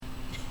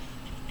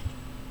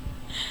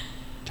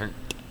Turn.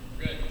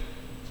 Good.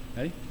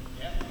 Ready?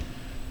 Yeah.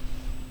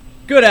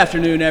 Good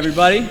afternoon,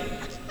 everybody.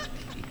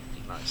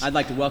 Nice. I'd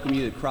like to welcome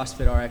you to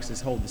CrossFit RX's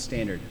Hold the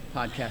Standard,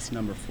 podcast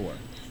number 4.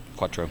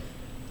 Quattro.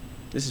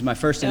 This is my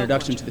first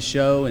introduction to the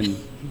show, and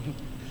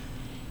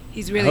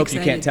he's really I hope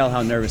excited. you can't tell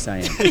how nervous I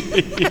am.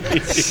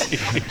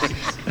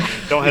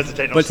 Don't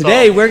hesitate. Don't But stop.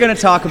 today we're going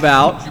to talk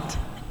about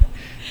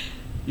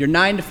your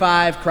 9 to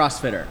 5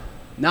 CrossFitter.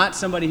 Not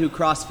somebody who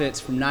CrossFits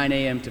from 9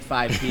 a.m. to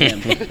 5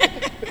 p.m.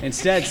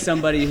 Instead,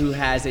 somebody who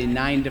has a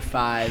 9 to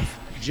 5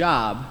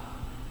 job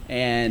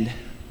and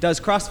does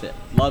CrossFit,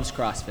 loves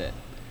CrossFit,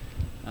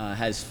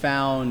 has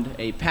found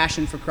a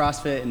passion for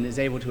CrossFit and is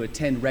able to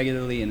attend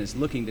regularly and is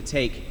looking to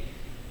take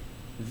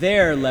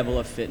their level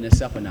of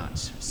fitness up a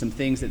notch. Some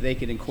things that they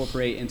could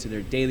incorporate into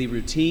their daily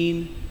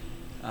routine,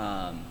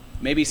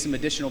 maybe some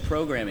additional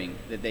programming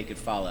that they could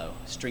follow,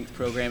 strength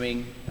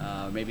programming,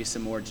 maybe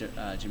some more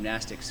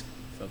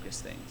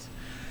gymnastics-focused things.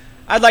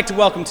 I'd like to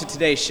welcome to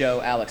today's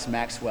show Alex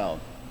Maxwell,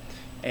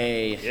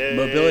 a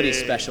mobility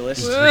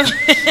specialist.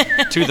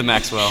 To the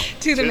Maxwell.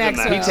 To the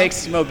Maxwell. He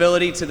takes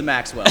mobility to the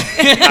Maxwell.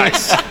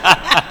 Nice.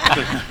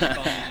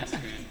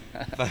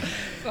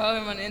 Follow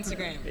him on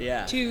Instagram.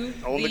 Yeah. To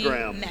On the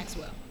gram.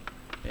 Maxwell.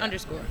 Yeah.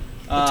 Underscore.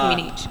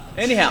 Between each.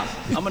 Anyhow,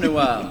 I'm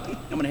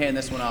gonna hand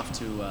this one off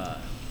to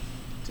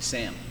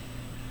Sam.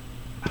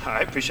 I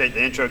appreciate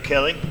the intro,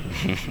 Kelly.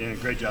 You're doing a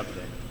great job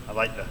today. I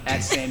like that.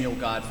 At Samuel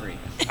Godfrey.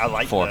 I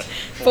like 4. that.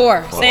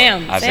 4.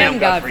 Sam. I- Sam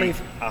Godfrey.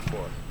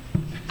 I4.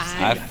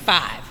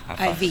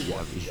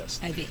 I5. Yes.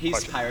 IV.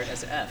 He's pirate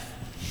as F.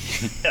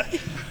 Yeah,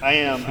 I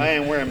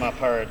am wearing my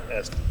pirate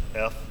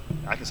SF.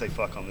 I can say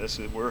fuck on this.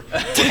 I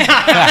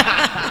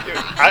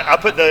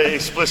put the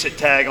explicit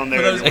tag on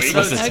there every week. For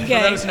those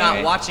Okay, not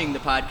alright. watching the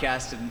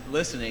podcast and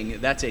listening,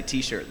 that's a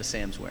T-shirt that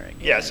Sam's wearing.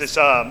 Yes, it's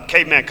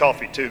Caveman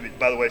Coffee too.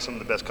 By the way, some of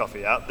the best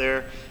coffee out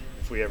there.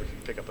 If we ever can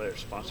pick up their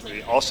sponsor, it'd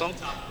be awesome.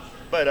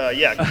 But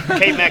yeah,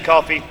 Caveman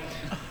Coffee,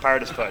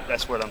 pirate as fuck.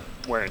 That's what I'm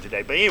wearing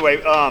today. But anyway,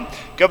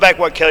 go back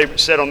what Kelly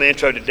said on the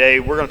intro today.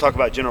 We're going to talk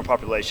about general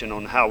population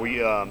on how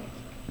we.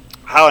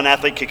 How an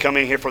athlete could come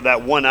in here for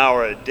that 1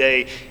 hour a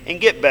day and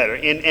get better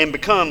and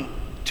become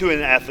to an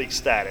athlete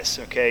status.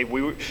 Okay,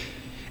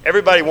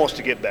 everybody wants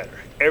to get better.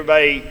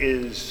 Everybody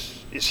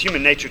is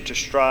human nature to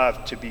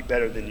strive to be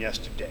better than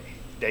yesterday,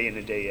 day in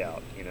and day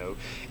out. You know,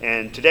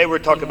 and today we're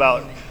talking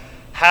about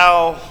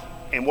how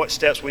and what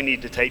steps we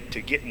need to take to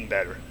getting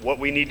better. What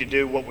we need to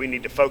do, what we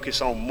need to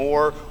focus on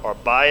more, our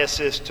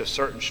biases to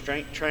certain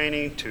strength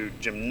training, to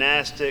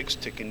gymnastics,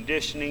 to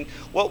conditioning.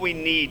 What we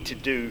need to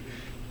do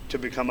to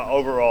become an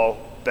overall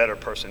better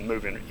person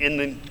moving in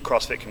the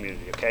CrossFit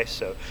community, okay?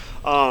 So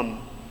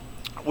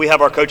we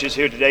have our coaches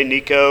here today,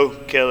 Nico,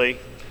 Kelly,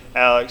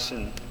 Alex,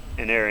 and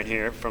Aaron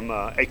here from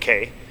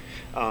AK.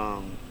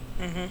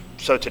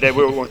 So today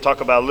we're going to talk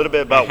about a little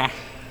bit about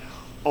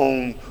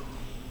on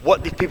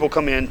what these people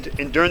come in to,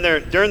 and during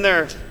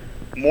their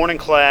morning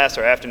class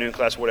or afternoon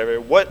class,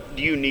 whatever, what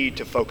do you need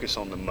to focus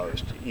on the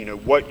most? You know,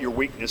 what your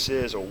weakness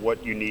is or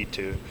what you need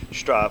to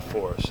strive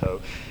for.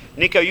 So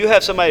Nico, you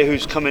have somebody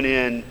who's coming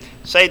in,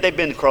 say they've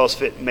been to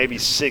CrossFit maybe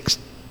 6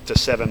 to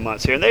 7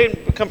 months here, and they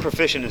become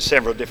proficient in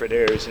several different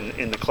areas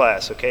in the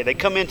class, okay? They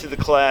come into the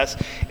class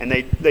and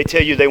they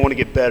tell you they want to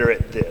get better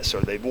at this or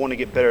they want to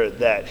get better at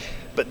that,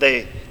 but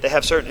they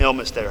have certain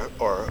ailments that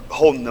are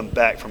holding them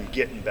back from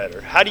getting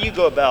better. How do you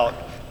go about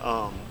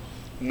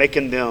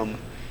making them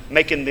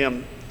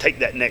take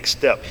that next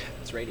step?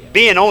 It's radio.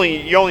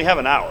 You only have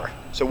an hour,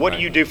 so what do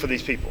you do for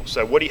these people?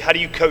 So how do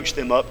you coach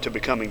them up to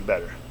becoming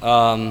better?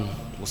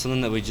 Well,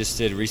 something that we just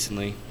did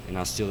recently, and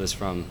I'll steal this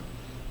from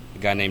a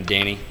guy named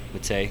Danny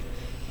Matei,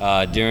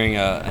 during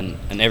an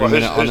every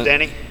minute on who's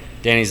Danny?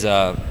 Danny's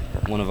him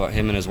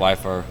and his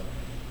wife are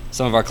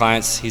some of our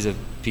clients. He's a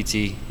PT.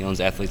 He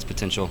owns Athletes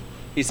Potential.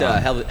 He's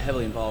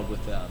heavily involved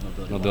with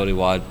Mobility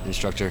WOD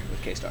instructor.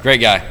 With K-Star. Great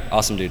guy,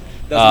 awesome dude.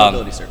 Does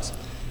mobility certs.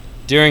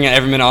 During an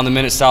every minute on the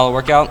minute style of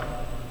workout,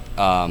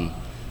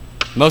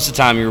 most of the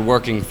time you're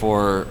working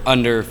for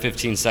under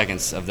 15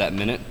 seconds of that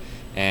minute,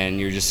 and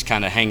you're just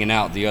kind of hanging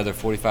out the other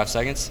 45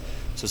 seconds.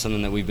 So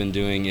something that we've been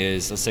doing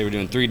is, let's say we're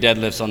doing 3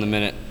 deadlifts on the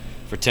minute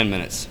for 10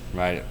 minutes,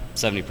 right, at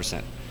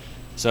 70%.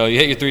 So you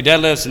hit your 3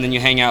 deadlifts, and then you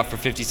hang out for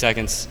 50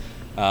 seconds,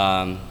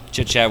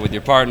 chit-chat with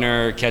your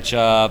partner, catch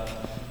up,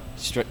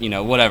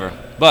 whatever.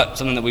 But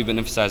something that we've been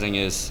emphasizing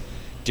is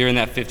during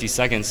that 50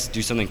 seconds,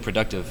 do something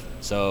productive.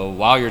 So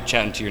while you're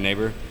chatting to your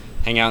neighbor,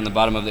 hang out in the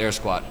bottom of the air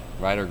squat,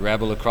 right, or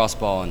grab a lacrosse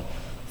ball and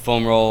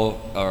foam roll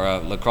or a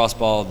lacrosse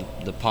ball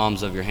the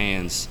palms of your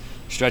hands.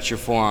 Stretch your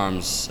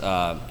forearms,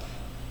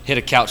 hit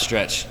a couch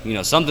stretch,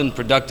 something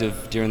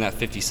productive during that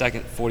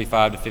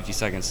 45 to 50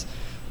 seconds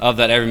of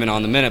that every minute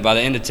on the minute. By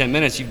the end of 10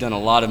 minutes, you've done a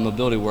lot of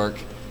mobility work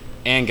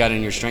and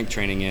gotten your strength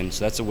training in.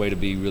 So that's a way to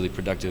be really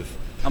productive.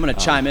 I'm going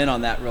to chime in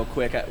on that real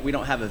quick. We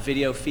don't have a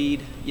video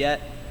feed yet.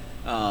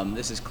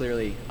 This is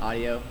clearly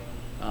audio.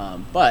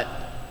 But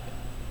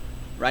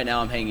right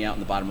now I'm hanging out in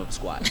the bottom of a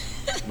squat.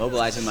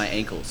 mobilizing my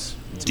ankles.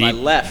 To my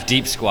left,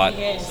 Deep squat.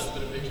 Yes.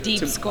 Deep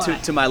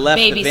squat. to my left,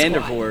 Baby the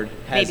squat. Vandervoort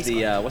has Baby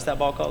the squat. what's that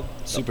ball called?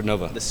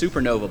 Supernova. The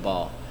Supernova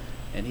ball,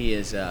 and he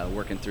is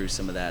working through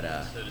some of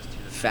that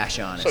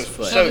fascia on his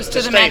foot. So just to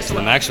the stay- Maxwell.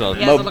 The Maxwell.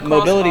 He has a lacrosse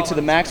Mobility ball. to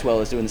the Maxwell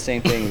is doing the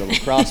same thing with the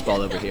lacrosse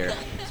ball over here.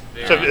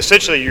 So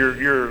essentially,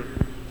 you're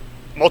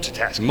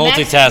multitasking.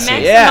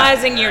 Multitasking. Yeah.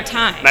 Maximizing your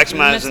time.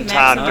 Maximizing You must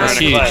time maximize during That's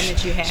the the time class.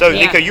 that you have. So,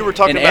 Yeah. Nico, you were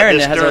talking And about Aaron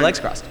this has her during, legs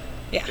crossed.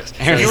 Yeah.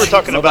 So you were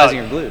talking about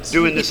Mobilizing your glutes.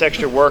 doing this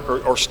extra work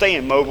or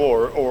staying mobile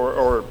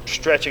or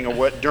stretching or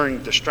what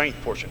during the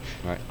strength portion.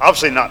 Right.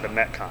 Obviously not the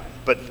Metcon,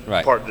 but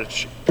Right. part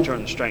of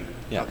during the strength.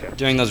 Yeah. Okay.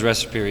 During those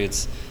rest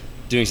periods,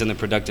 doing something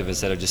productive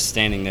instead of just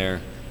standing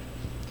there.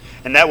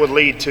 And that would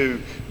lead to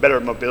better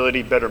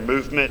mobility, better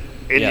movement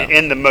Yeah.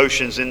 in the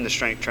motions in the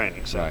strength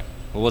training. So. Right.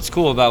 Well, what's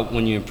cool about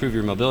when you improve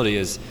your mobility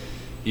is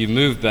you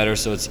move better,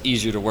 so it's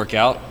easier to work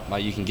out.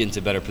 Like you can get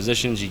into better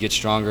positions, you get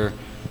stronger,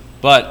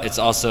 but it's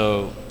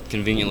also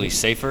conveniently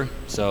safer.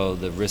 So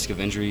the risk of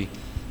injury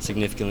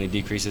significantly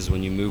decreases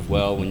when you move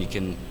well, when you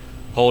can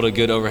hold a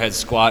good overhead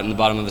squat in the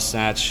bottom of a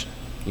snatch.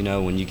 You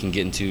know, when you can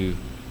get into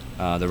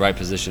the right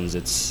positions,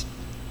 it's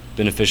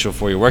beneficial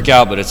for your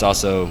workout, but it's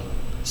also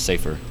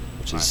safer,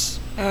 which is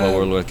what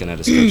we're looking at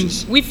as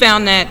coaches. We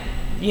found that,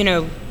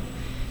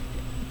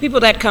 people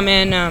that come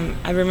in,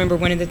 I remember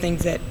one of the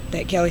things that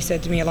Kelly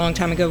said to me a long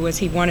time ago was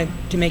he wanted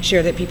to make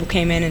sure that people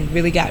came in and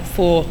really got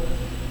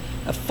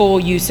a full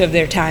use of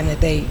their time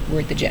that they were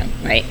at the gym,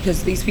 right?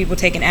 Because these people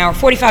take an hour,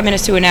 45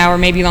 minutes to an hour,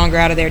 maybe longer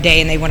out of their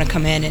day, and they want to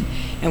come in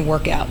and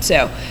work out.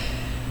 So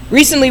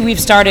recently we've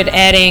started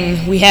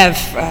adding, we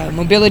have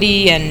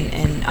mobility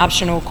and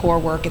optional core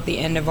work at the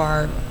end of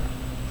our,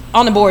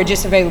 on the board,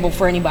 just available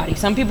for anybody.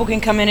 Some people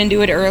can come in and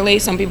do it early,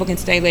 some people can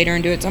stay later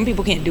and do it, some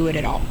people can't do it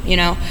at all,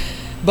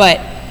 But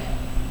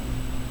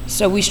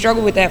so we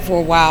struggled with that for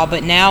a while,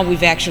 but now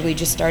we've actually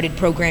just started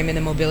programming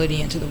the mobility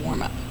into the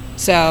warm-up.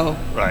 So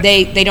Right.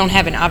 they don't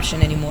have an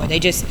option anymore. They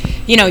just,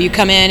 you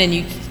come in and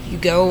you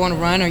go on a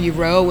run or you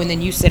row and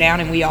then you sit down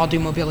and we all do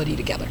mobility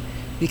together.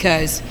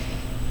 Because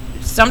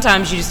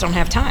sometimes you just don't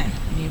have time.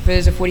 I mean, if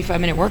there's a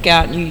 45-minute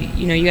workout and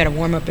you got to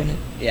warm up in a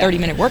Yeah.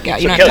 30-minute workout,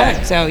 So you don't have Kelly-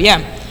 time. So,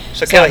 yeah.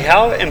 So Kelly,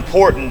 how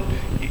important,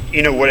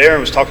 what Erin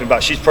was talking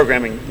about, she's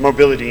programming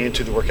mobility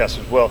into the workouts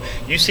as well.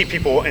 You see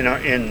people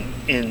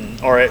in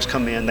RX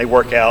come in, they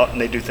work out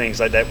and they do things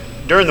like that.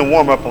 During the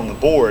warm-up on the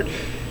board,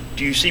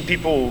 do you see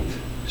people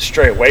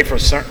stray away from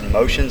certain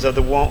motions of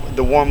the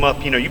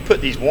warm-up? You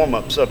put these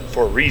warm-ups up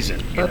for a reason.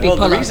 Burpee Well,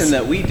 the pull-ups. reason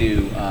that we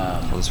do,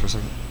 Hold this for a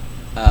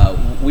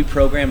second. we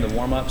program the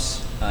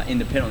warm-ups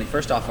independently.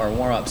 First off, our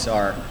warm-ups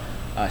are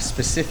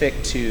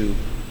specific to,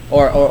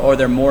 or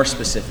they're more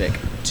specific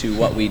to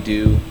what we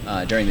do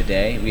during the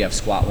day. We have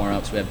squat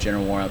warm-ups, we have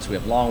general warm-ups, we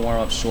have long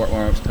warm-ups, short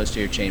warm-ups,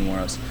 posterior chain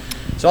warm-ups.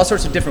 So all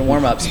sorts of different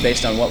warm-ups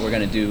based on what we're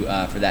going to do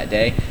for that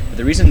day. But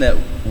the reason that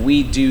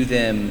we do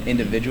them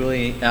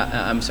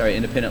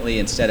independently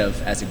instead of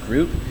as a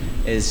group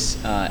is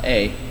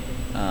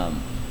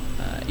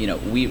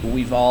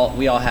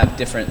we all have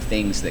different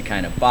things that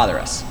kind of bother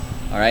us.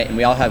 All right, and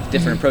we all have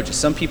different approaches.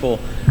 Some people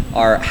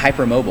are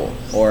hypermobile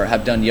or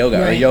have done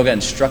yoga or Right. yoga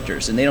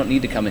instructors, and they don't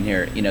need to come in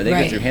here. They go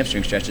Right. through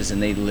hamstring stretches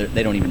and they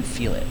don't even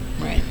feel it.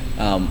 Right.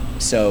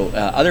 So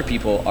other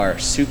people are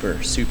super,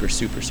 super,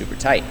 super, super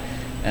tight,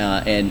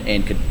 and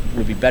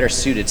would be better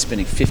suited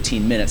spending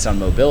 15 minutes on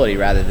mobility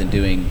rather than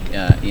doing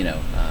a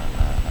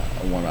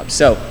warm up.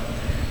 So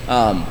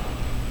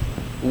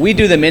we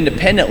do them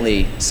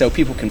independently so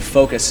people can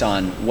focus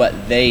on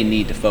what they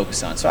need to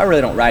focus on. So I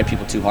really don't ride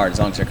people too hard as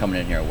long as they're coming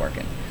in here and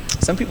working.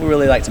 Some people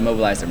really like to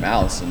mobilize their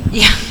mouths and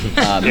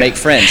make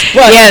friends,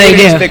 but Yeah, they it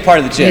is do. a big part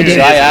of the gym. They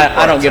do. So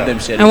I don't give them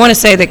shit. I want to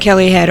say that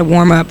Kelly had a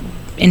warm-up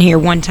in here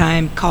one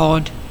time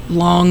called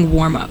long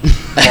warm-up.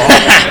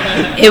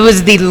 It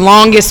was the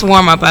longest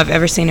warm-up I've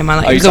ever seen in my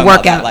life. Are It you was a talking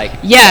about workout. that, like,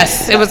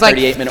 Yes, it was like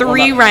 38-minute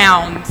 3 warm-up?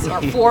 rounds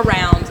or 4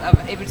 rounds of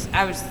it.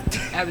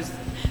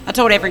 I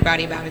told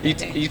everybody about it that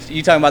day.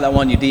 You talking about that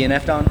one you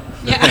DNF'd on?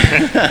 Yeah.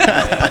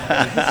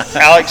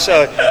 Alex,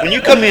 when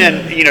you come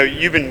in,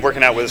 you've been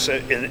working out with us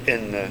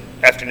in the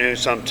afternoon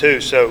some too.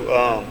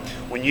 So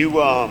when you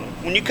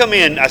come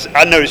in,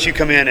 I notice you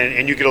come in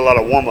and you get a lot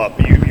of warm up.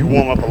 You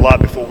warm up a lot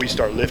before we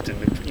start lifting.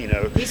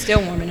 He's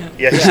still warming up.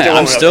 Yeah, he's still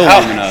I'm still How-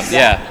 warming up.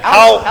 Yeah.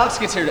 Alex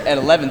gets here at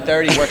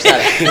 11:30, works out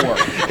at 4.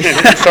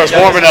 starts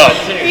warming up.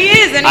 He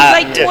is, and he's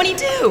like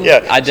 22.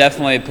 Yeah. I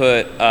definitely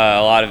put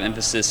a lot of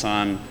emphasis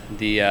on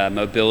the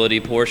mobility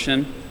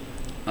portion.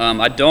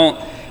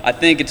 I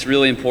think it's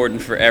really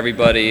important for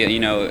everybody,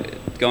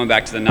 going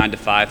back to the 9 to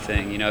 5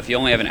 thing, if you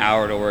only have an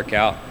hour to work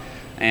out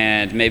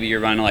and maybe you're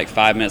running like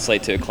 5 minutes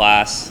late to a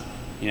class,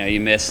 you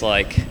miss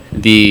like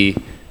the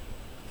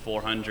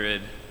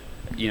 400,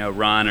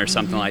 run or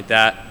something like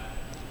that,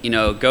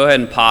 go ahead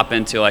and pop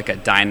into like a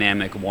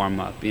dynamic warm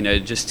up,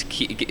 just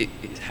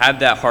have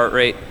that heart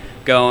rate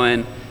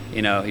going,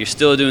 you're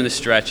still doing the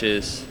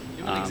stretches.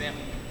 Give an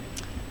example.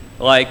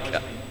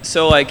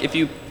 If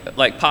you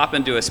pop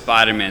into a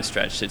Spider-Man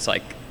stretch, it's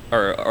like,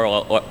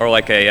 or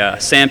like a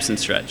Samson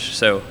stretch.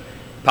 So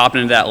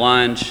popping into that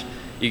lunge,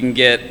 you can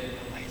get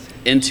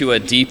into a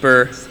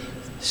deeper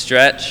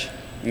stretch,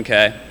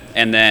 okay,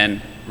 and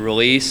then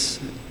release,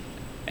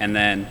 and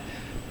then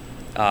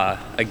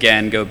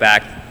again go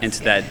back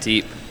into that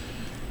deep,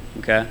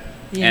 okay,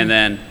 Yeah. and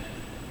then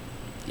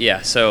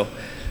so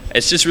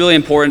it's just really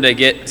important to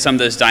get some of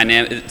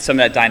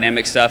that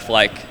dynamic stuff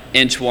like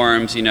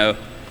inchworms,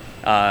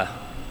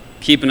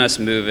 keeping us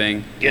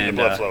moving, Getting and,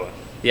 the blood flowing.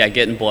 Yeah,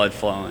 getting blood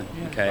flowing.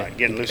 Okay. Right,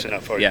 getting loosened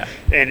up for you. Yeah.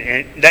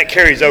 And that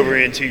carries over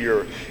into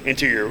your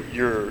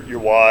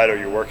WOD or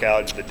your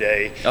workout of the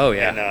day. Oh,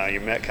 yeah. And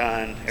your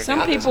Metcon.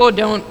 Some people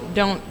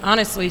don't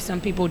honestly.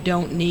 Some people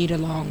don't need a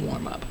long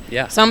warm up.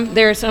 Yeah.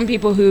 There are some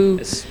people who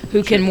It's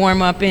can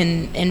warm up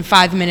in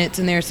 5 minutes,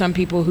 and there are some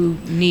people who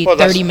need Well,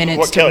 that's 30 minutes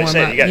what to Kelly warm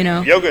said. up. You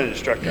got yoga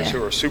instructors Yeah.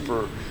 who are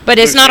super. But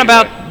it's not loose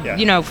about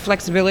anyway. Yeah.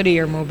 flexibility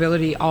or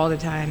mobility all the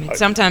time. It's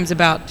sometimes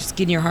about just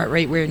getting your heart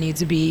rate where it needs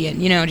to be, and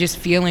just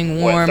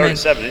feeling Well, at warm.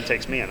 37, it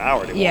takes me an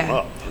hour to warm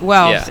up.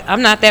 Well, Yeah.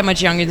 I'm not that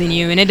much younger than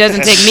you, and it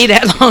doesn't take me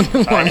that long to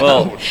warm up.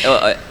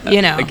 Well,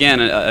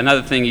 Again,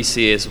 another thing you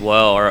see as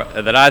well, or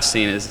that I've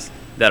seen, is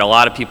that a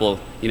lot of people,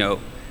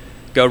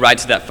 go right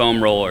to that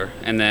foam roller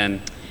and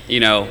then,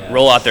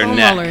 roll out their Foam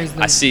neck. roller is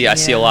the- I see a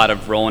yeah. lot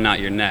of rolling out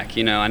your neck.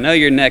 I know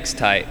your neck's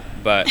tight,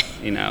 but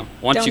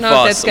once Don't you know if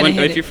fall, that's gonna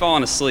hit if it. you're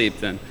falling asleep,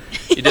 then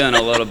you're doing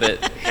a little bit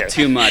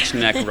too much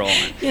neck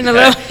rolling.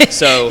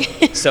 So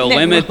Neck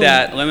limit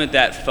rolling.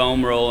 that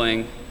foam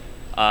rolling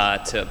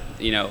to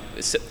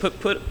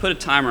put a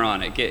timer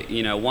on it. Get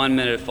 1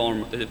 minute of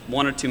foam,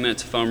 1 or 2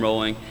 minutes of foam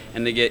rolling,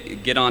 and then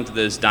get onto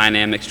those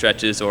dynamic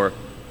stretches or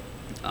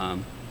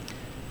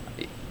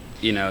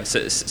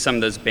some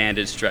of those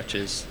banded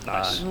stretches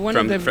Nice.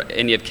 from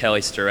any of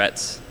Kelly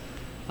Starrett's.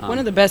 one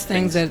of the best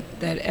things that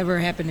ever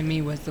happened to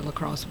me was the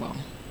lacrosse ball.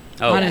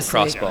 Oh, honestly.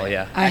 lacrosse ball,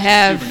 yeah. I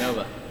have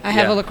Supernova. a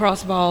Yeah.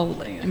 lacrosse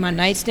ball in my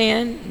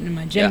nightstand, in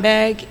my gym Yeah.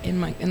 bag,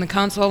 in the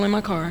console in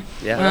my car,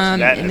 Yeah.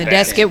 That in and the the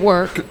desk bag. at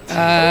work.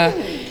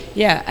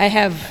 Yeah, I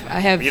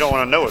have. You don't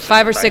wanna know what's in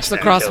 5 or your 6 nightstand,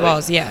 lacrosse Kelly.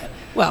 balls. Yeah.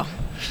 Well,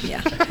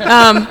 yeah.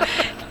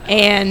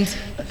 And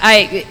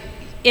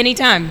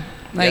anytime,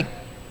 like.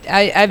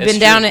 I've It's been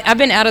down. true. I've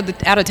been out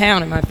of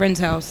town at my friend's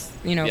house.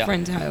 Yeah.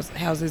 Friends'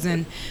 houses,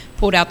 and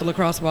pulled out the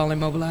lacrosse ball and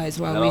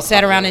mobilized while That we also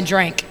sat around goes- and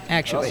drank.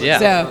 Actually, Yeah.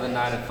 For So the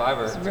 9 and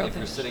 5er, real if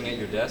thing. you're sitting at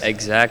your desk,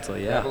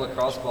 Exactly, grab a yeah.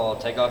 lacrosse ball,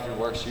 take off your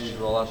work shoes,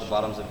 roll out the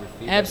bottoms of your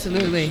feet. That's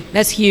absolutely, huge.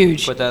 that's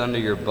huge. Put that under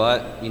your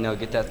butt.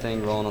 Get that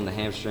thing rolling on the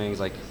hamstrings.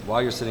 Like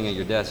while you're sitting at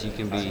your desk, you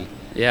can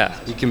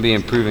be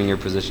improving your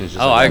positions.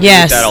 Just Oh, I like agree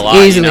Yes, with that a lot.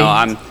 easily.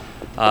 I'm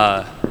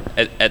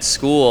at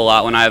school a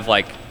lot when I have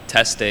like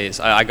test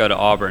days. I go to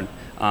Auburn.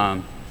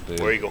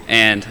 War Eagle.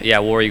 And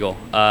War Eagle.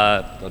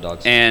 Go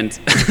Dogs. And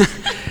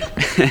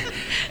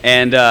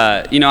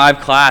I have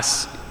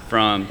class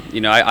from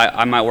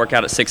I might work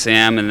out at 6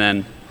 a.m. and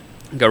then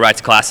go right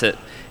to class at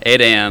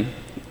 8 a.m.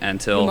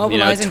 until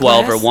mobilize in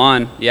 12 or class?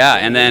 1. Yeah,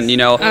 and then I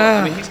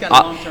mean, he's got a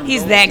long-term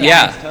he's goal that on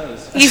guy. his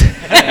toes. He's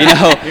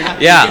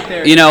yeah,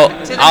 there. to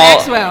the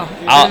Maxwell.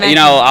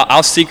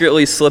 I'll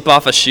secretly slip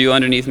off a shoe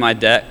underneath my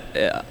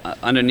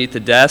underneath the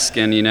desk,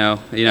 and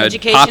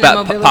Education pop and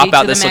out mobility to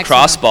the this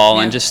lacrosse maximum. ball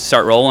Yeah. and just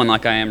start rolling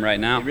like I am right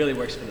now. It really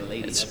works for the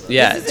ladies.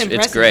 Yeah, This is it's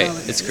impressive, great. though.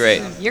 It's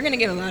great. You're gonna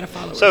get a lot of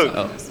followers. So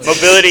on this.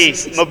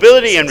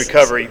 mobility and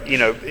recovery.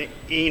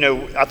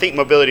 I think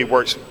mobility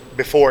works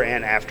before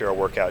and after a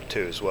workout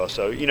too, as well.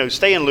 So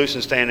staying loose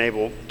and staying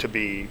able to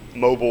be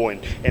mobile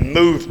and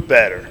move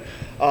better.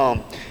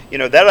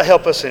 That'll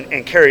help us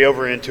and carry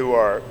over into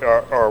our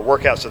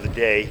workouts of the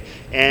day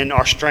and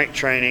our strength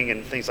training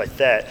and things like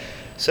that.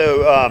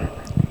 So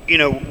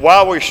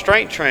while we're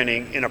strength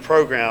training in a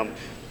program,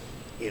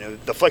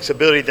 the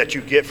flexibility that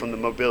you get from the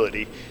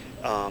mobility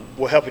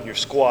will help in your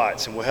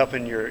squats and will help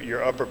in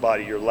your upper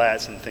body, your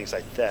lats and things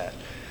like that.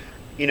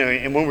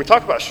 And when we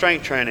talk about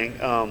strength training,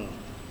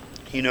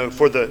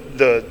 for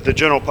the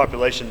general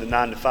population, the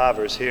 9 to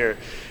 5ers here,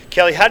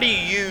 Kelly, how do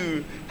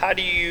you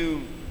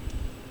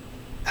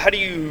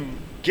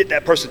get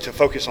that person to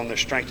focus on their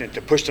strength and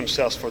to push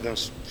themselves for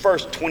those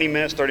first 20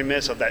 minutes, 30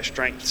 minutes of that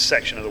strength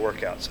section of the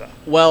workout? So.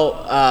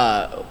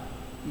 Well,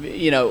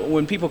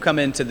 when people come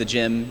into the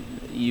gym,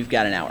 you've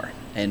got an hour.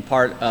 And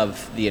part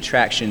of the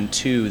attraction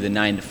to the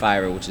 9 to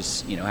 5er, which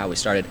is, how we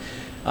started,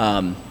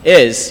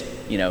 is,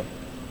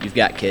 you've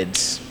got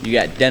kids, you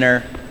got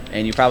dinner,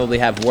 and you probably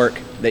have work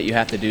that you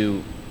have to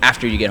do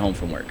after you get home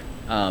from work.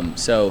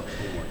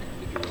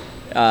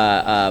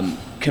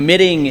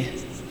 Committing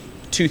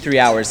 2-3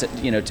 hours,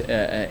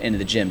 into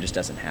the gym just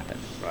doesn't happen.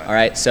 Right. All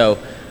right. So,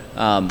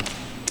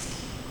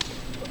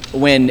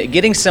 when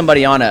getting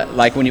somebody on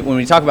when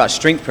we talk about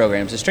strength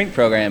programs, the strength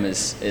program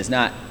is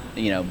not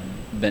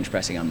bench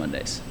pressing on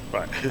Mondays.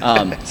 Right.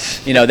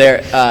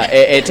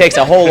 It takes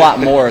a whole lot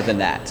more than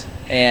that,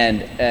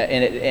 and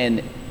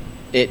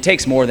it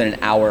takes more than an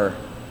hour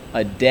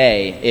a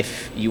day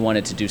if you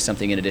wanted to do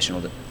something in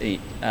additional to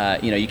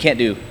you can't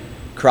do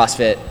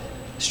CrossFit,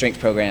 strength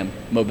program,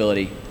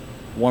 mobility,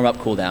 warm up,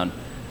 cool down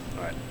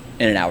Right.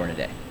 in an hour in a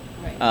day.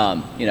 Right.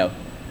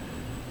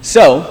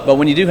 But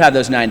when you do have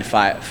those 9 to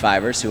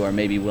 5ers who are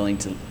maybe willing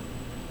to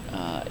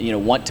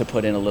want to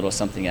put in a little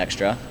something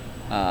extra,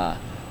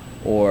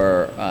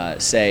 or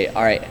say,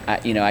 all right,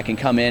 I can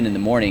come in the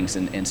mornings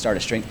and start a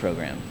strength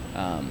program.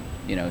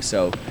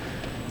 So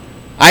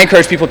I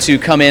encourage people to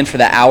come in for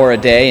that hour a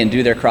day and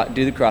do the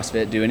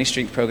CrossFit, do any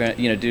strength program,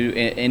 do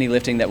any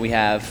lifting that we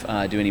have,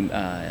 do any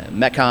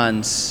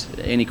Metcons,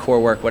 any core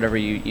work, whatever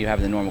you have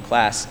in the normal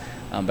class.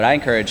 But I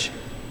encourage,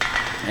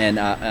 and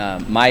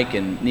Mike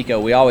and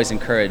Nico, we always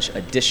encourage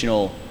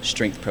additional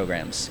strength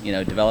programs.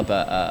 Develop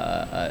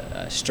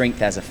a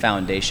strength as a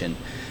foundation.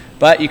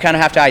 But you kind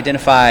of have to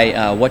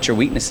identify what your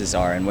weaknesses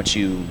are and what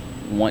you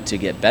want to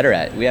get better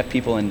at. We have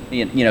people in,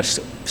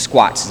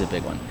 squats is a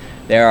big one.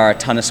 There are a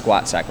ton of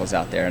squat cycles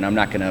out there, and I'm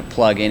not going to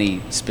plug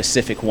any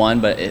specific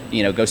one, but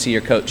go see your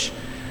coach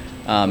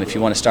if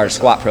you want to start a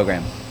squat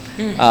program.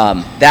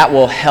 That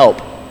will help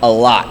a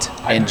lot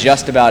in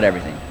just about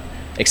everything.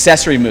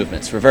 Accessory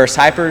movements, reverse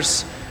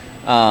hypers,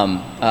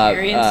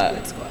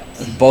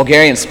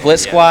 Bulgarian split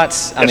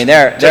squats. I mean,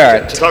 there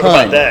are to talk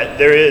about that.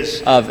 There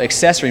is of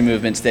accessory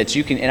movements that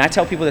you can, and I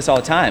tell people this all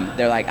the time.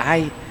 They're like,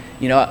 or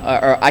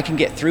I can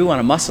get through on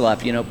a muscle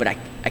up, but I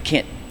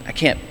can't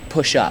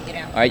push up.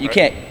 All right, you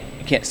can't.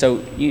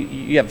 So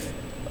you have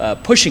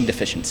pushing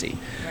deficiency,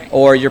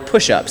 or your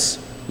push-ups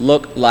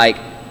look like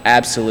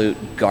absolute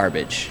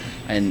garbage,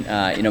 and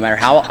no matter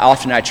how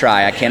often I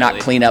try, I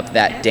cannot clean up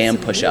that damn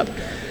push-up.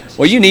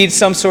 Well, you need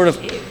some sort of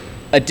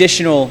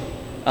additional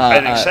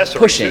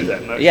pushing.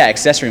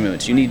 Accessory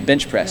movements. You need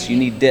bench press. You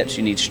need dips.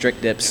 You need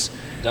strict dips.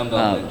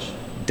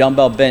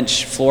 Dumbbell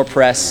bench, floor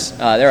press.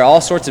 There are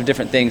all sorts of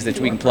different things that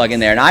we can plug in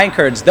there, and I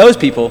encourage those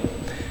people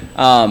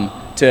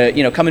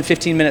to come in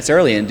 15 minutes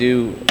early and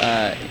do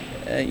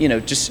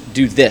just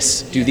do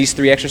these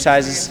 3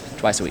 exercises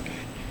twice a week.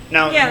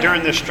 Now,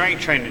 during the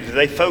strength training, do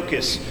they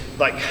focus,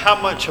 like how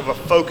much of a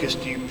focus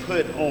do you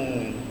put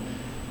on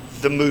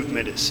the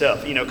movement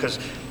itself? Because,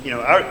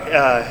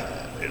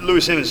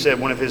 Louis Simmons said,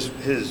 one of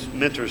his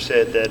mentors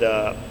said that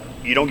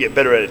you don't get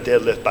better at a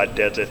deadlift by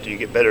deadlifting, you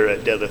get better at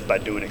a deadlift by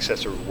doing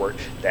accessory work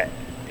that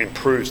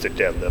improves the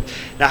deadlift.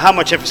 Now, how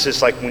much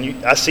emphasis, like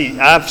I've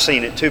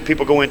seen it too,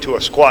 people go into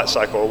a squat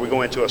cycle, or we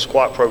go into a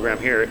squat program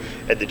here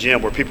at the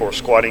gym where people are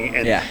squatting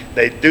and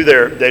they do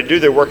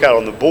their workout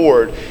on the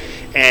board,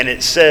 and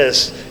it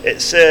says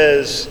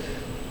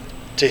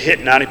to hit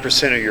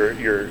 90% of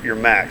your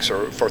max,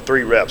 or for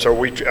 3 reps, or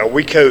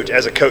we coach,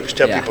 as a coach,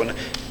 tell people,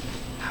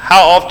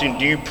 how often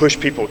do you push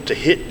people to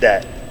hit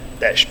that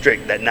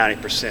strict, that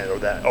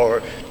 90%,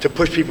 or to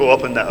push people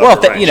up in that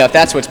upper range? If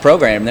that's what's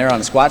programmed, they're on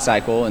a squat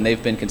cycle and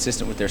they've been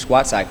consistent with their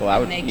squat cycle, I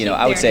would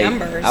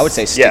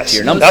say stick to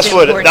your numbers.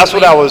 That's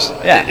what I was.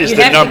 Is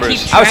the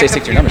numbers? I would say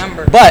stick to your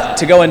numbers. But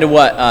to go into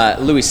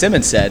what Louis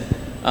Simmons said,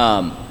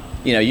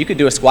 you could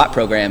do a squat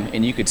program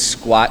and you could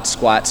squat,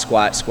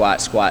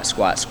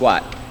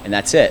 and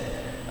that's it.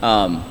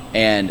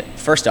 And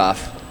first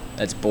off,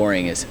 that's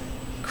boring as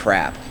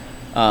crap.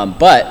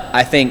 But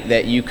I think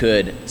that you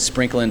could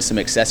sprinkle in some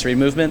accessory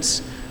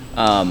movements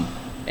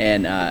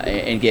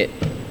and get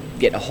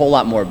a whole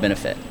lot more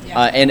benefit.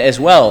 And as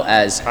well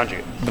as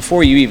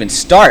before you even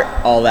start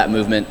all that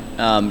movement,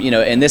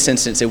 in this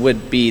instance, it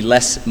would be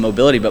less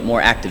mobility but more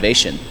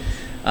activation.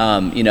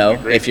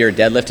 If you're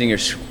deadlifting or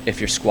if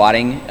you're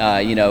squatting,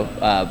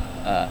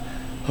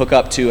 hook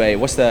up to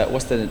what's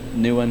the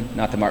new one?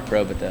 Not the Mark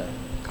Pro, but the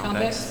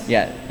Compex.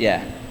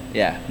 Yeah.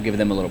 I'll give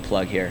them a little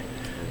plug here.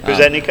 Who's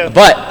that, Nico?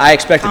 But I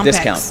expect Compex. a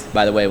discount,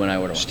 by the way, when I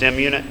order one. STEM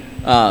unit?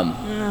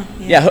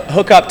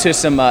 Hook up to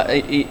some,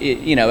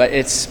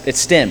 it's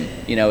STEM,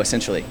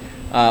 essentially.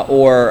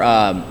 Or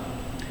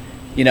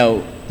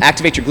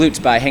activate your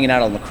glutes by hanging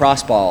out on the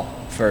lacrosse ball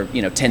for,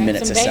 10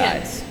 minutes aside.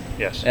 Bands.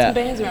 Yes. Some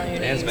bands around your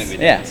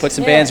knees. Put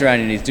some bands around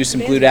your knees. Do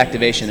some glute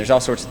activation. There's all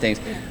sorts of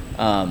things,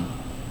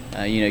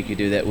 you could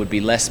do that would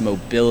be less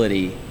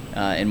mobility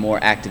and more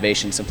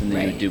activation, something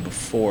that you would do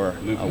before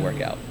a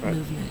workout. Right.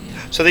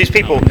 So these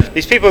people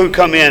who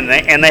come in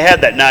and they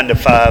have that 9 to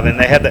 5 and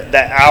they have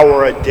that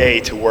hour a day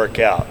to work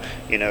out,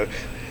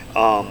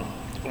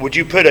 would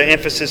you put an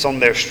emphasis on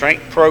their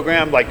strength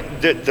program,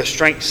 like the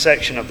strength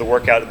section of the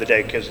workout of the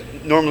day? Because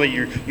normally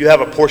you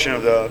have a portion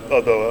of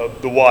the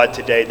WOD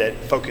today that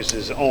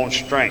focuses on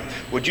strength.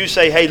 Would you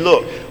say, hey,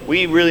 look,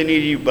 we really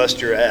need you to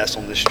bust your ass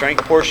on the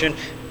strength portion.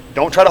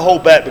 Don't try to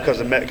hold back because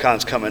the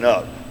Metcon's coming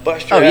up.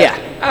 Bust your ass.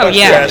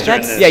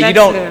 You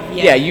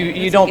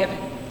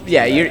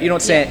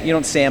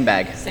don't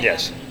sandbag.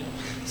 Yes.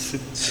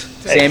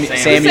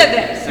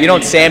 You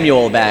don't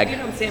Samuel bag.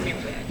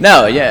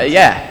 No,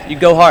 you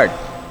go hard,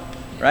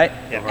 right?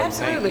 Yeah.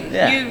 Absolutely.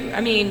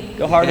 Yeah.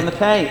 Go hard in the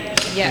paint.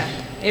 Yeah.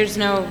 There's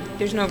no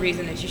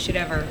reason that you should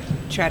ever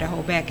try to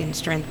hold back in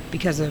strength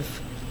because of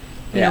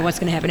what's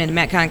going to happen in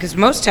the Metcon. Because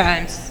most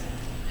times,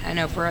 I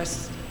know for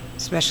us,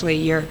 especially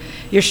your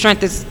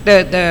strength is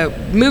the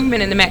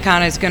movement in the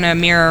Metcon is going to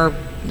mirror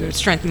the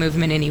strength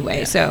movement anyway.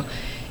 Yeah. So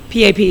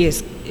PAP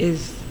is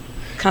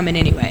coming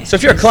anyway. So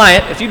if you're a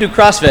client, if you do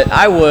CrossFit,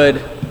 I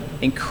would,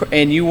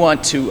 and you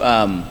want to,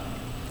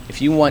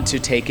 if you want to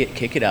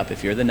kick it up,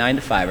 if you're the 9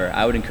 to 5er,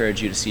 I would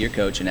encourage you to see your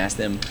coach and ask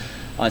them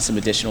on some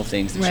additional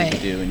things that Right. you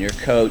can do, and your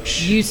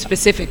coach. You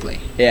specifically.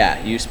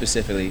 Yeah, you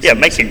specifically. Yeah,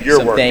 make it your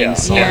some workout.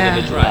 things, Yeah.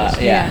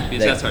 Individualized. Yeah.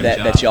 Because that's our that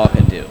job. y'all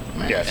can do.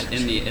 Yes. At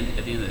the end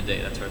of the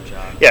day, that's our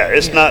job. Yeah,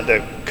 it's not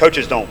the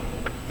coaches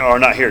are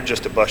not here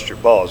just to bust your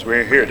balls.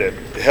 We're here to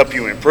help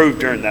you improve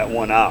during that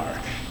 1 hour.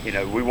 You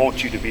know, we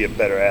want you to be a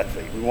better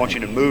athlete. We want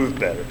you to move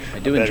better. I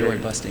do better- enjoy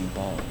busting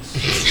balls,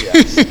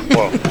 Yes.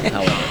 Well,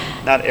 however.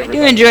 not You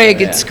everybody. enjoy a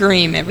good Yeah.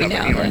 scream every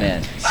now and Or then.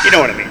 man. You know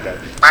what I mean, though.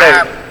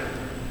 So,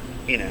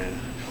 you know,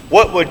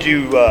 what would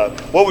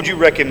you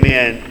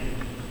recommend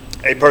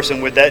a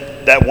person with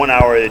that 1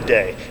 hour a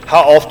day? How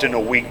often a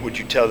week would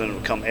you tell them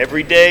to come?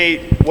 Every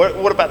day?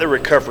 What about the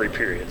recovery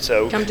period?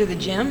 So, Come to the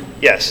gym.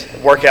 yes,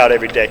 work out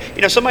every day.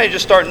 You know, somebody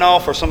just starting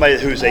off, or somebody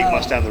who's 8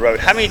 months down the road.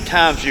 How many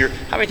times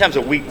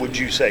a week would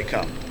you say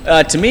come?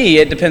 To me,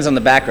 it depends on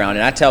the background,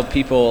 and I tell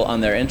people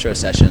on their intro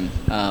session,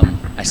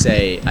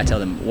 I tell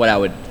them what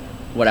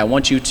I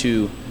want you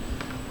to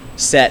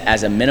set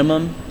as a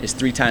minimum is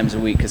 3 times a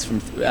week, because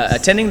from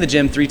attending the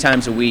gym 3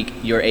 times a week,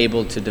 you're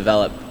able to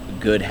develop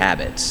good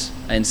habits.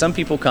 And some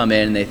people come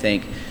in and they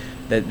think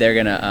that they're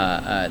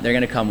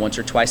gonna come once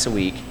or twice a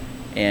week,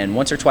 and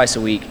once or twice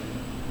a week,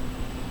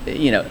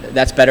 you know,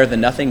 that's better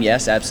than nothing.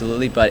 Yes,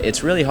 absolutely, but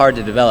it's really hard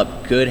to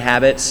develop good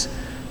habits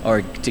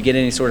or to get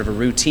any sort of a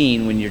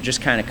routine when you're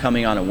just kind of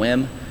coming on a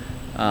whim,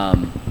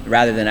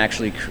 rather than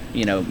actually,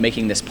 you know,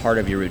 making this part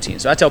of your routine.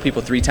 So I tell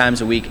people 3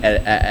 times a week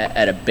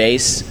at a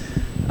base,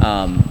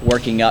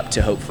 working up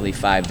to hopefully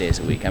 5 days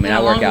a week. I mean, And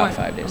I work along out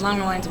 5 days. Along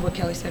the lines of what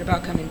Kelly said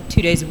about coming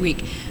 2 days a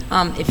week,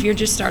 if you're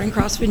just starting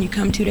CrossFit and you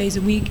come 2 days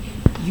a week,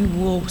 you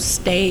will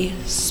stay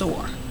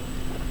sore.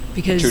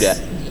 Because, True that.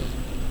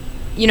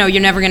 you know,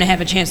 you're never going to have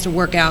a chance to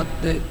work out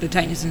the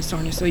tightness and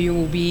soreness, so you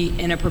will be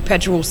in a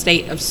perpetual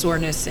state of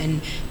soreness,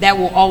 and that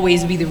will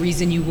always be the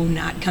reason you will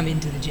not come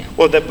into the gym.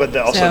 Well,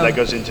 also So- that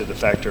goes into the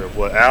factor of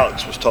what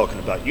Alex was talking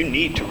about. You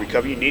need to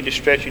recover. You need to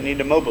stretch. You need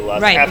to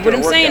mobilize. Right, after but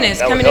what a I'm saying workout. is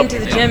That would coming help into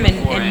the you. gym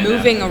Before and and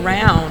moving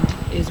around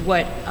is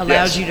what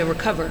allows Yes. you to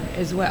recover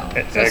as well.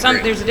 I So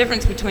agree. there's a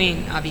difference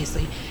between,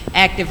 obviously,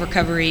 active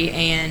recovery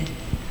and,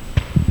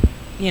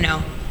 you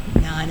know,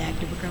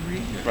 non-active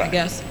recovery, I Right.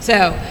 guess.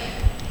 So,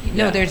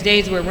 no, Yeah. there's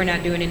days where we're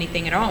not doing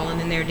anything at all, and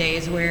then there are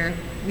days where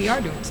we are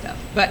doing stuff.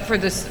 But for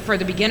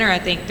the beginner, I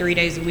think 3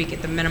 days a week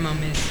at the minimum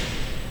is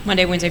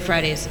Monday, Wednesday,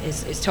 Friday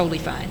is totally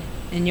fine.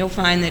 And you'll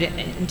find that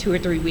in 2 or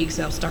 3 weeks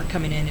they'll start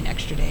coming in an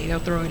extra day. They'll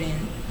throw it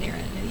in there,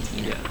 and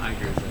you know. Yeah, I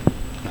agree with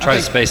that. Try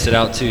to space it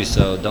out too,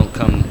 so don't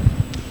come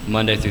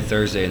Monday through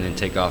Thursday and then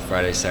take off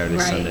Friday, Saturday,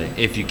 Right. Sunday.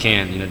 If you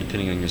can, you know,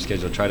 depending on your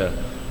schedule,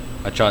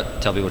 I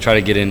tell people try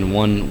to get in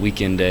one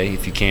weekend day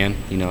if you can.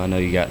 You know, I know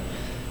you got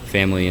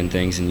family and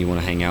things and you want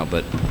to hang out,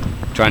 but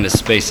trying to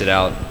space it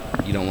out,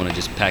 you don't want to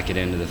just pack it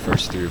into the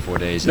first 3 or 4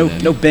 days. No, and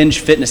then, no binge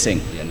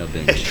fitnessing. Yeah, no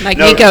binge. Like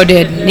No. Nico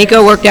did.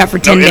 Nico worked out for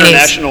No 10 days.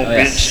 international Oh,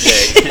 yeah. bench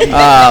day.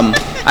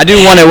 I do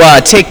want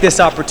to take this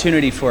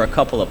opportunity for a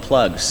couple of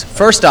plugs.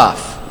 First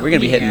off, we're going to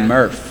be hitting Yeah.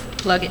 Murph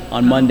Plug it.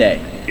 on Monday.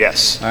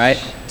 Yes. All right.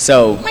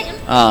 So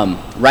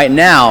right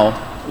now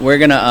we're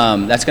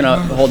gonna that's gonna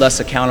hold us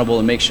accountable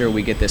and make sure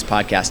we get this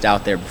podcast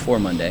out there before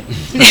Monday.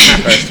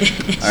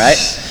 First. All right.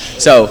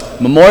 So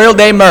Memorial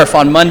Day Murph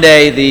on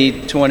Monday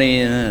the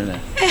 20.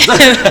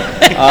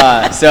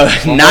 So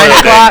 9 Memorial Day,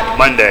 o'clock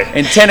Monday.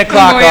 and 10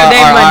 o'clock Memorial Day,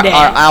 are Monday.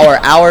 our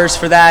hours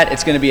for that.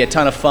 It's going to be a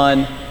ton of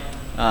fun.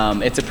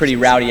 It's a pretty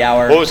rowdy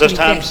hour. What was those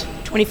times?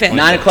 25th.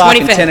 9 o'clock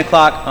and 25th. 10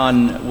 o'clock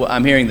on,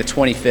 I'm hearing the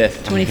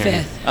 25th.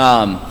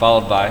 25th.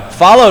 Followed by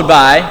Followed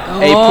by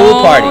a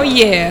pool party. Oh,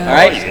 yeah. All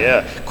right.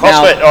 Yeah.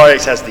 CrossFit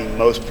RX has the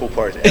most pool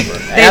parties ever.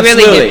 They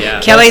really Absolutely. do.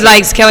 Yeah.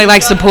 Kelly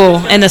likes the pool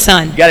and the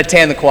sun. You got to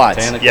tan the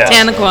quads. Yeah.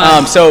 Tan the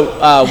quads.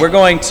 So we're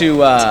going to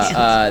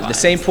the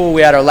same pool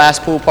we had our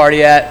last pool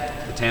party at,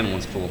 the tan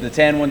one's pool. the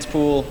Tan Ones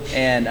pool,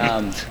 and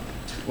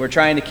we're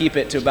trying to keep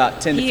it to about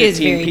 10 to He is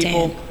 15 very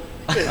people. tan.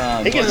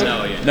 He gets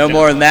No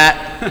more than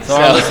that. 10 to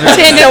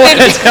 15.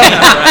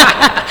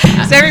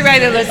 So everybody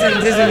that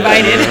listens is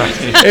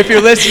invited. If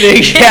you're listening,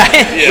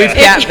 we've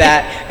capped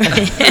that.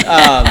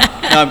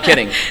 No, I'm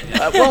kidding.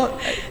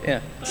 Yeah.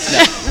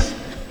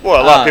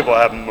 Well, a lot of people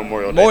have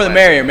Memorial Day. More the plans.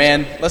 merrier,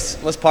 man.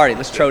 Let's party.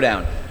 Let's throw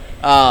down.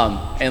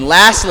 And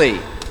lastly,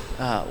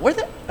 where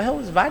the hell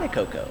was Vita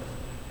Coco?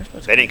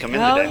 They didn't come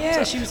in Oh, today.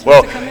 yeah, she was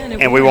supposed to come in.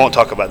 And we won't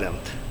talk about them.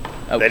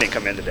 Oh. They didn't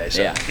come in today.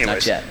 So Yeah,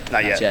 anyways,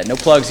 not yet. No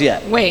plugs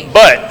yet. Wait.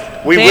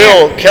 But we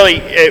There. will, Kelly,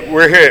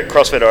 we're here at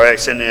CrossFit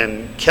RX,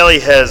 and Kelly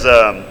has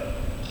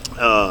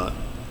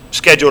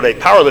scheduled a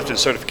powerlifting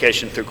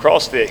certification through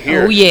CrossFit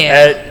here Oh,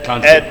 yeah.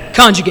 at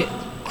Conjugate.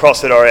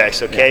 CrossFit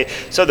RX, okay?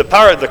 So the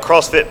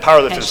CrossFit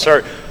Powerlifting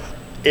Cert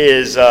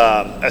is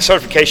a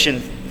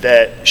certification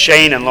that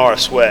Shane and Laura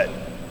Sweat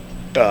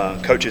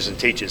coaches and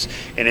teaches.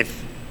 And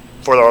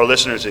for our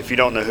listeners, if you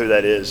don't know who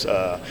that is,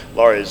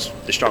 Laura is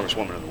the strongest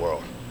woman in the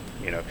world.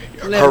 You know,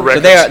 her Literally.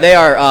 So records. they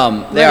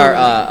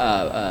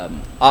are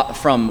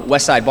from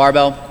Westside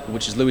Barbell,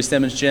 which is Louis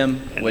Simmons'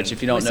 gym. And Which,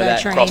 if you don't know Westside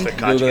that, Train. CrossFit Google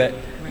Conjugate.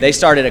 it. They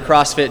started a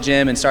CrossFit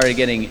gym and started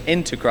getting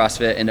into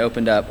CrossFit and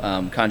opened up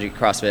Conjugate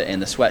CrossFit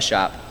in the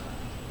sweatshop.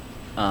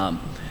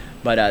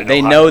 But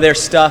they know their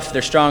stuff.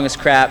 They're strong as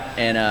crap.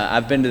 And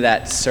I've been to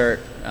that cert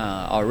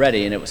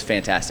already, and it was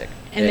fantastic.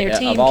 And their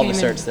team of all came the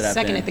in certs that I've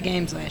second been at the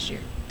games last year.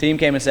 Team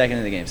came in second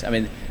in the games. I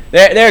mean,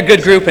 they're a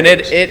good group, and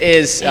it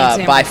is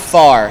And by Sam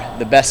far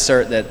the best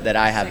cert that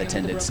I have Second with the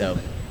attended. So,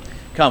 broken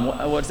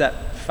come, what's that?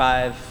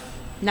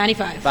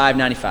 95. $5.95. It's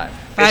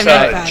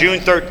 595. June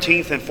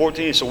 13th and 14th.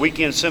 It's a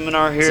weekend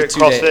seminar here at It's a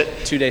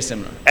CrossFit. two-day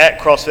seminar. At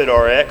CrossFit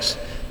RX.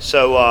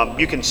 So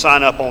you can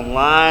sign up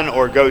online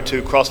or go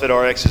to CrossFit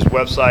RX's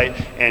website,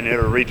 and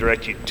it'll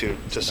redirect you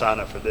to sign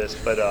up for this.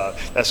 But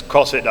that's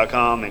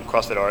CrossFit.com and It's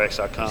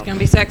CrossFitRx.com. going to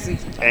be sexy.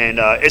 And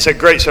it's a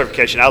great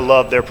certification. I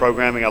love their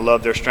programming. I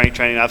love their strength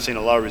training. I've seen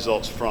a lot of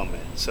results from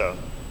it. So,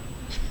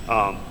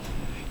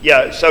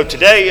 so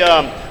today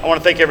I want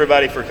to thank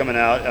everybody for coming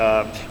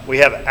out. We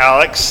have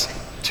Alex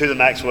to the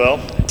Maxwell.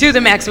 To the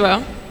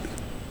Maxwell.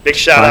 Big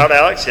shout out,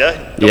 Alex. Yeah.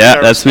 Don't be Yeah,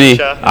 nervous, that's don't be me.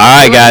 shy. All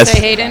right, You wanna guys. Say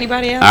hey to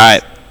anybody else? All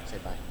right.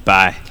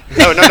 Bye.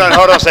 No,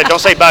 hold on. Don't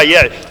say bye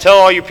yet. Tell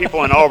all you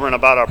people in Auburn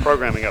about our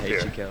programming up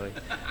here. Kelly.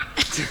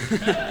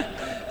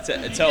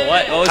 So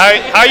what? What was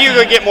How are you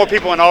going to get more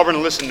people in Auburn to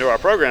listen to our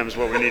program is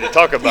what we need to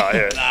talk about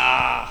here.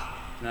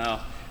 No.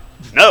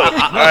 No. All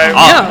right.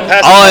 All,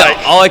 pass all the I,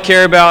 mic all I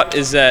care about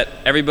is that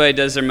everybody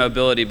does their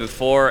mobility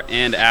before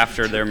and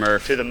after their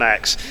Murph to the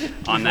max.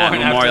 on that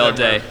Before and Memorial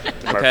after their Day.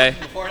 Okay?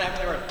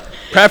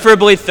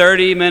 Preferably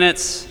 30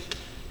 minutes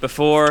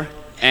before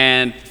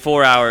and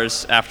 4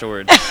 hours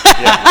afterwards.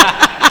 All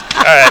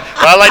right.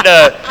 Well,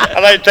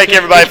 I'd like to thank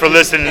everybody for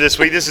listening this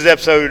week. This is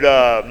episode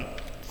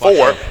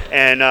 4,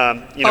 and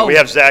we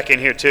have Zach in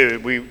here too.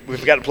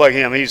 We've got to plug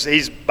him.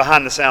 He's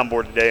behind the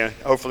soundboard today.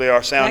 Hopefully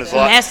our sound is a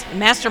lot.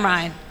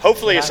 Mastermind.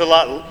 Hopefully it's a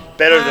lot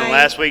better than Hi.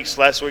 last week's.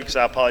 Last week's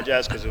I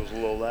apologize because it was a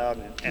little loud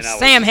and I was,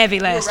 Sam heavy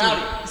last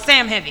week.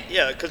 Sam heavy.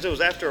 Yeah, because it was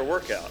after a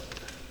workout.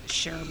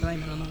 Sure,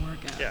 blame it on the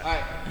workout. Yeah. All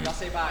right, y'all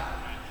say bye.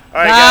 All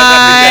right, guys.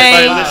 I appreciate Bye.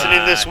 everybody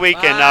listening this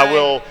week, and I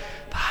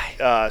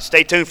will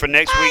stay tuned for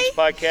next week's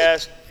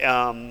podcast.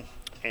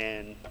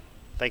 And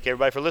thank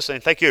everybody for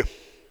listening. Thank you.